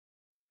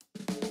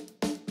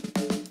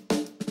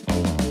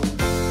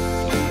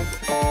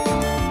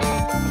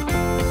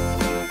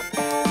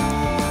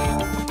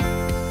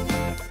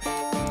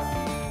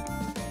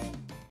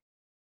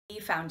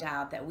found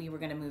out that we were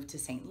going to move to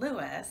St.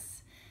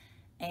 Louis,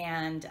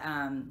 and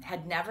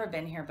had never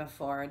been here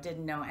before,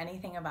 didn't know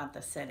anything about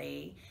the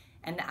city,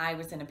 and I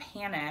was in a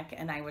panic,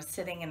 and I was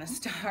sitting in a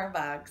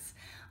Starbucks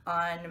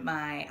on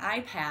my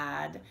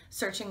iPad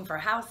searching for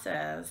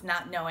houses,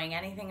 not knowing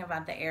anything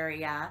about the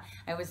area.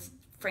 I was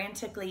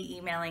frantically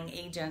emailing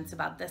agents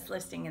about this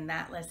listing and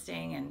that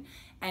listing,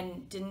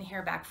 and didn't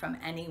hear back from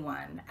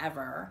anyone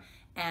ever.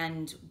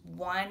 And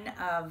one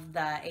of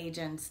the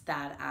agents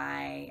that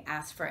I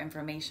asked for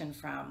information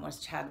from was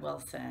Chad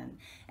Wilson.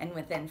 And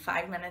within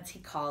 5 minutes, he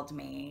called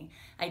me.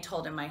 I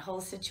told him my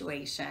whole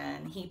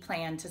situation. He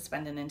planned to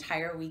spend an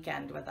entire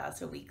weekend with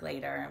us a week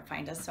later and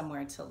find us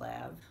somewhere to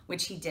live,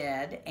 which he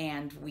did,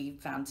 and we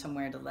found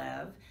somewhere to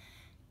live.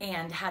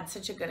 And had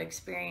such a good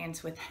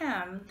experience with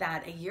him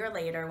that a year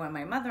later, when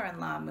my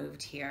mother-in-law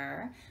moved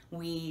here,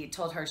 we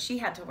told her she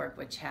had to work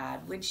with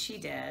Chad, which she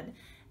did.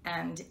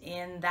 And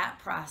in that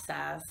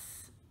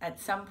process,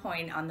 at some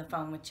point on the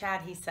phone with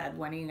Chad, he said,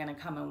 "When are you gonna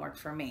come and work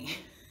for me?"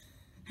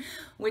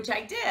 Which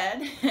I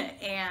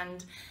did,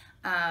 and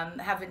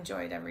have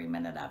enjoyed every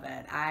minute of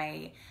it.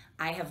 I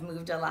have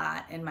moved a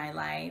lot in my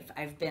life.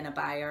 I've been a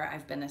buyer,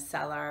 I've been a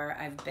seller,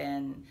 I've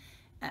been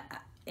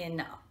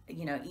in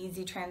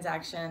easy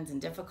transactions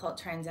and difficult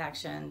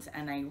transactions,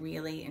 and I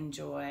really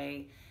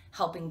enjoy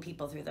helping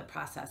people through the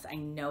process. I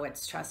know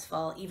it's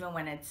stressful. Even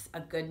when it's a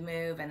good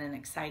move and an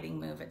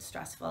exciting move, it's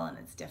stressful and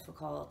it's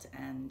difficult,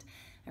 and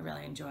I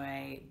really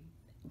enjoy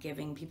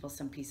giving people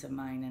some peace of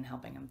mind and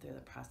helping them through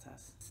the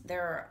process.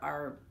 There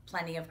are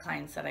plenty of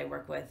clients that I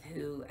work with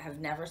who have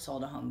never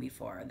sold a home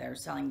before. They're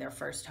selling their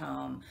first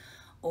home,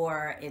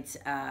 or it's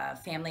a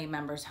family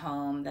member's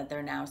home that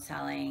they're now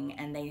selling,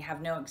 and they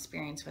have no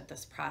experience with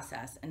this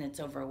process, and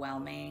it's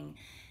overwhelming,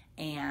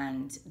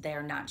 and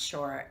they're not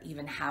sure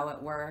even how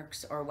it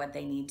works or what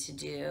they need to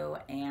do.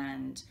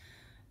 And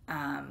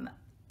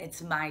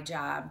it's my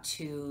job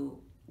to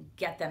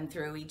get them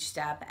through each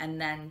step and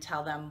then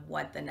tell them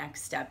what the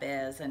next step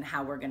is and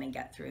how we're going to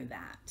get through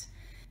that.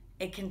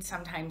 It can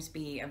sometimes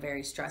be a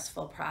very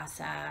stressful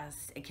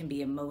process. It can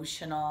be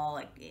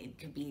emotional. It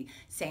could be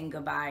saying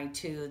goodbye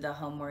to the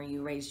home where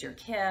you raised your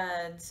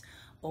kids,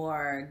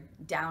 or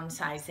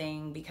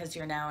downsizing because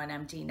you're now an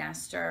empty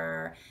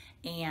nester.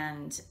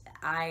 And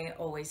I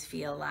always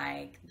feel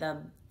like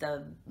the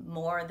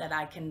more that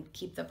I can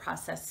keep the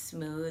process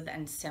smooth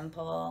and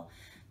simple,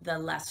 the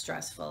less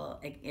stressful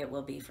it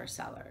will be for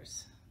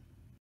sellers.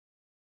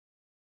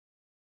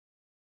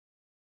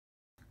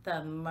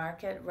 The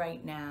market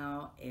right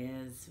now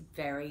is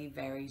very,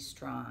 very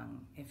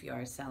strong if you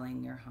are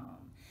selling your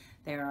home.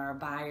 There are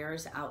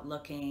buyers out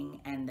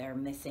looking, and they're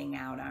missing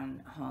out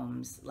on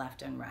homes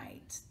left and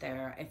right.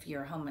 If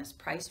your home is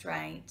priced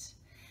right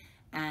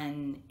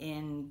and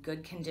in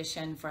good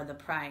condition for the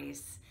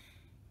price,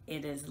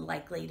 it is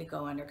likely to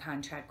go under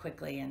contract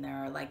quickly, and there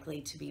are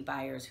likely to be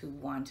buyers who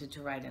wanted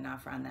to write an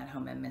offer on that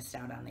home and missed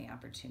out on the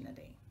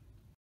opportunity.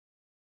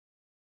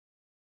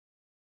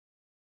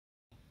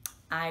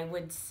 I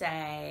would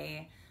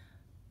say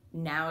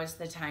now is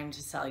the time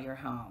to sell your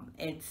home.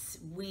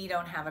 We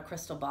don't have a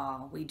crystal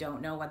ball. We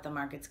don't know what the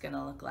market's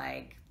gonna look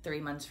like 3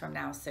 months from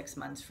now, 6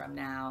 months from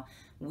now.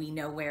 We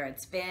know where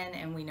it's been,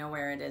 and we know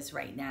where it is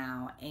right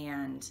now.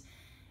 And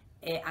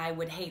I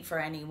would hate for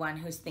anyone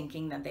who's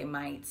thinking that they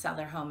might sell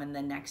their home in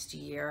the next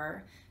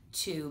year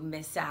to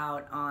miss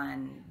out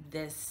on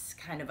this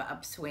kind of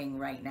upswing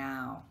right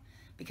now,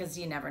 because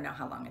you never know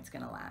how long it's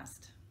gonna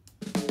last.